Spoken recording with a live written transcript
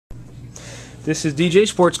This is DJ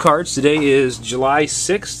Sports Cards. Today is July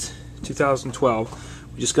 6th,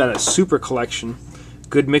 2012. We just got a super collection.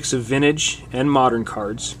 Good mix of vintage and modern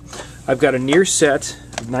cards. I've got a near set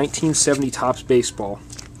of 1970 Topps baseball.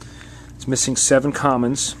 It's missing 7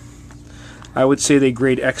 commons. I would say they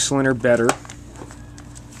grade excellent or better.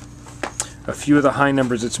 A few of the high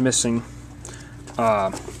numbers it's missing.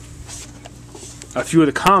 A few of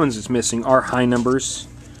the commons it's missing are high numbers.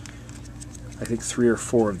 I think 3 or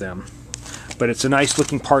 4 of them. But it's a nice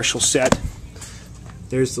looking partial set.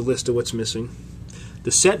 There's the list of what's missing.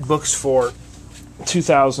 The set books for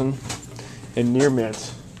 2000 and near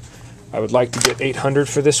mint. I would like to get 800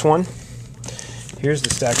 for this one. Here's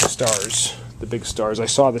the stack of stars, the big stars. I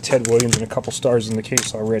saw the Ted Williams and a couple stars in the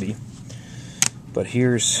case already. But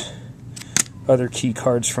here's other key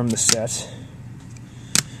cards from the set.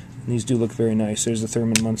 And these do look very nice. There's the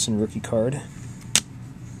Thurman Munson rookie card.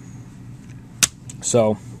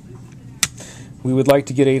 So we would like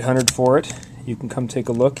to get 800 for it. You can come take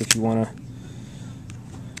a look if you want to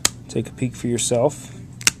take a peek for yourself.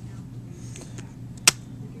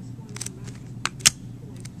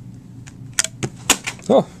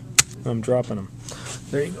 Oh, I'm dropping them.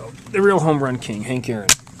 There you go. The real home run king, Hank Aaron.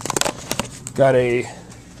 Got a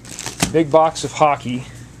big box of hockey.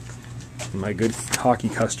 My good hockey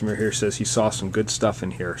customer here says he saw some good stuff in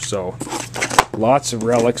here. So lots of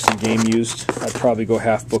relics and game used. I'd probably go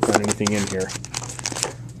half book on anything in here.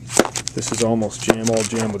 This is almost all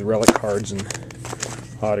jam with relic cards and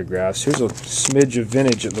autographs. Here's a smidge of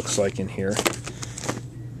vintage, it looks like, in here.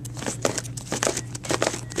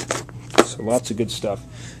 So lots of good stuff.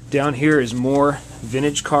 Down here is more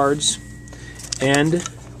vintage cards and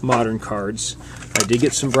modern cards. I did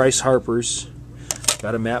get some Bryce Harper's.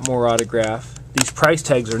 Got a Matt Moore autograph. These price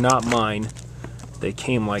tags are not mine. They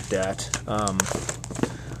came like that.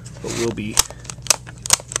 But we'll be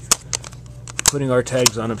putting our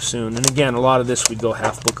tags on them soon. And again, a lot of this we'd go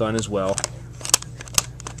half book on as well.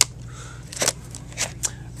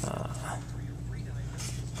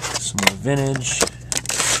 Some more vintage.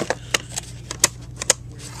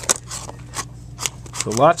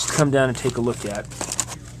 So lots to come down and take a look at.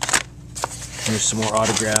 Here's some more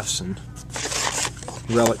autographs and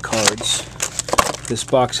relic cards. This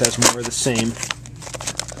box has more of the same.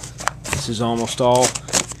 This is almost all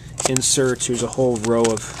inserts. Here's a whole row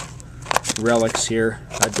of relics here.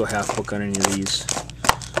 I'd go half book on any of these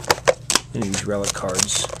relic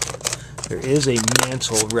cards. There is a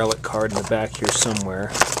Mantle relic card in the back here somewhere.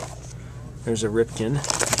 There's a Ripken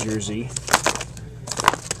jersey.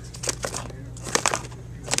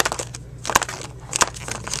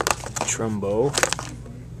 Trumbo,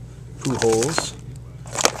 Pujols,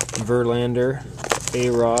 Verlander,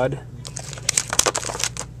 A-Rod.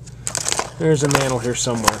 There's a Mantle here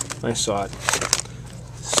somewhere. I saw it.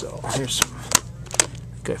 So here's some. I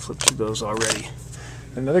think I flipped through those already.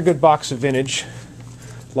 Another good box of vintage.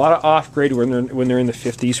 A lot of off-grade when they're in the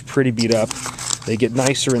 50s. Pretty beat up. They get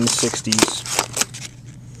nicer in the 60s.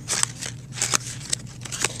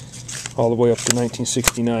 All the way up to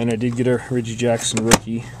 1969. I did get a Reggie Jackson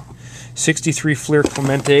rookie. 63 Fleer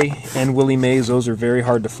Clemente and Willie Mays. Those are very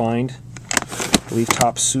hard to find. I believe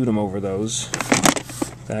Topps sued them over those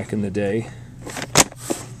back in the day.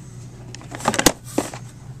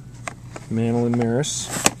 Mantle and Maris.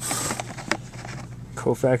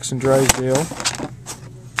 Koufax and Drysdale.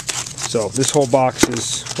 So this whole box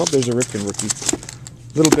is, oh, there's a Ripken rookie.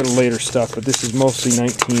 A little bit of later stuff, but this is mostly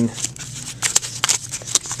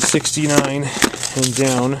 1969 and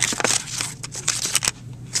down.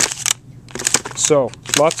 So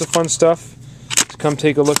lots of fun stuff to come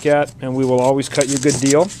take a look at, and we will always cut you a good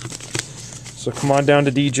deal. So come on down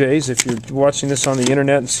to DJ's. If you're watching this on the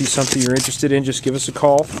internet and see something you're interested in, just give us a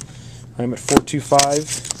call. I'm at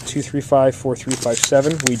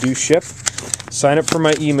 425-235-4357. We do ship. Sign up for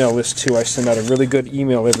my email list too. I send out a really good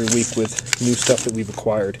email every week with new stuff that we've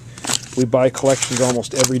acquired. We buy collections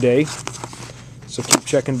almost every day, so keep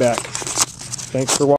checking back. Thanks for watching.